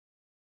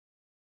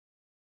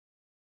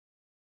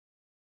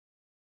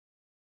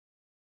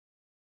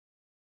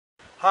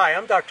Hi,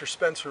 I'm Dr.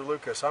 Spencer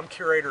Lucas. I'm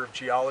Curator of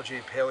Geology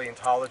and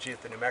Paleontology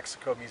at the New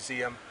Mexico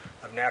Museum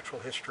of Natural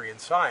History and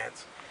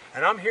Science.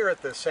 And I'm here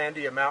at the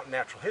Sandia Mountain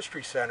Natural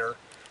History Center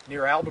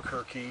near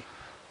Albuquerque,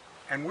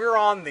 and we're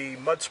on the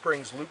Mud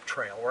Springs Loop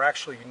Trail. We're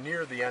actually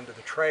near the end of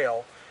the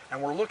trail,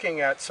 and we're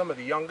looking at some of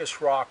the youngest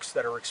rocks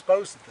that are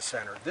exposed at the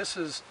center. This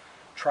is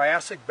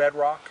Triassic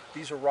bedrock.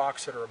 These are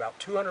rocks that are about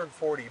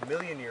 240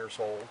 million years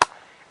old,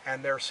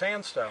 and they're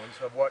sandstones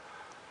of what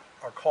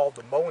are called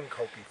the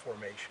Moenkopi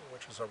Formation,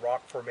 which is a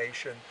rock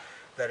formation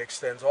that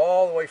extends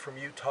all the way from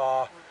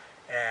Utah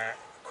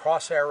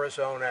across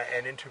Arizona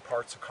and into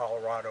parts of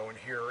Colorado and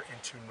here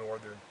into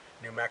northern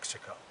New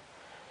Mexico.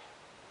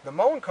 The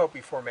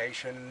Moenkopi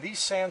Formation, and these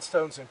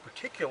sandstones in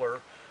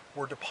particular,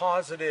 were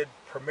deposited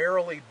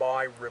primarily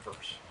by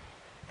rivers.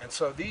 And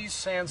so these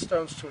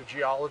sandstones to a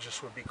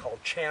geologist would be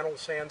called channel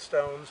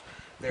sandstones.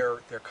 They're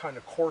kind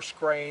of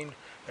coarse-grained.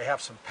 They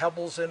have some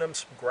pebbles in them,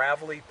 some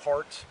gravelly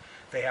parts.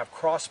 They have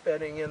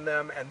cross-bedding in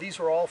them, and these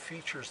are all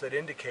features that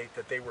indicate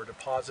that they were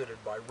deposited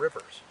by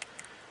rivers.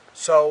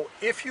 So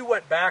if you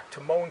went back to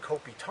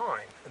Moenkopi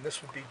time, and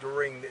this would be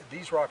during,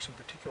 these rocks in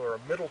particular are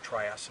Middle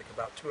Triassic,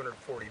 about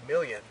 240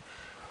 million,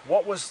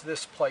 what was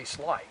this place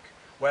like?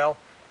 Well,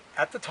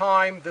 at the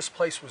time, this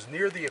place was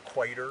near the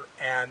equator,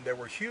 and there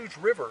were huge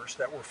rivers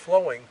that were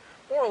flowing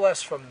more or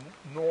less from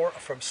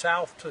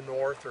south to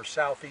north or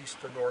southeast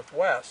to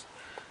northwest.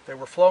 They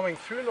were flowing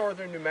through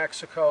northern New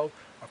Mexico,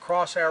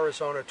 across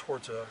Arizona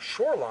towards a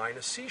shoreline,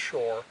 a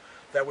seashore,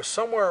 that was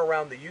somewhere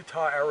around the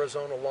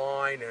Utah-Arizona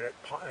line, and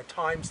at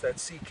times that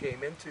sea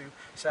came into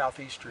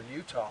southeastern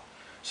Utah.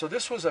 So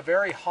this was a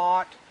very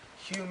hot,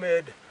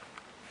 humid,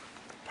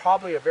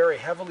 probably a very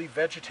heavily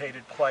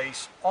vegetated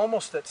place,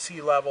 almost at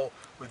sea level,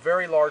 with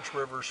very large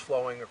rivers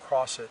flowing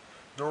across it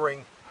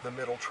during the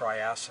Middle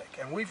Triassic.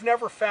 And we've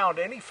never found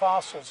any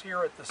fossils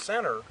here at the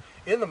center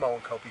in the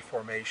Moenkopi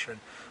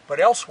Formation, but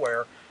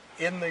elsewhere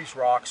in these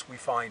rocks we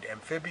find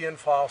amphibian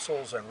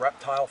fossils and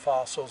reptile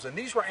fossils, and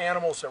these were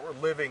animals that were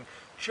living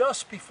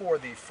just before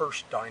the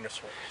first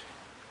dinosaurs.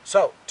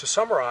 So, to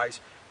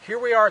summarize, here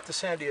we are at the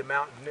Sandia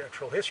Mountain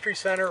Natural History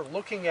Center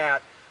looking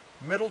at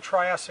Middle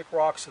Triassic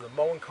rocks of the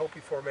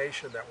Moenkopi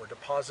Formation that were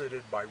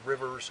deposited by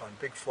rivers on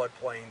big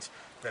floodplains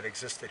that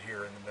existed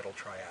here in the Middle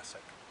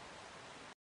Triassic.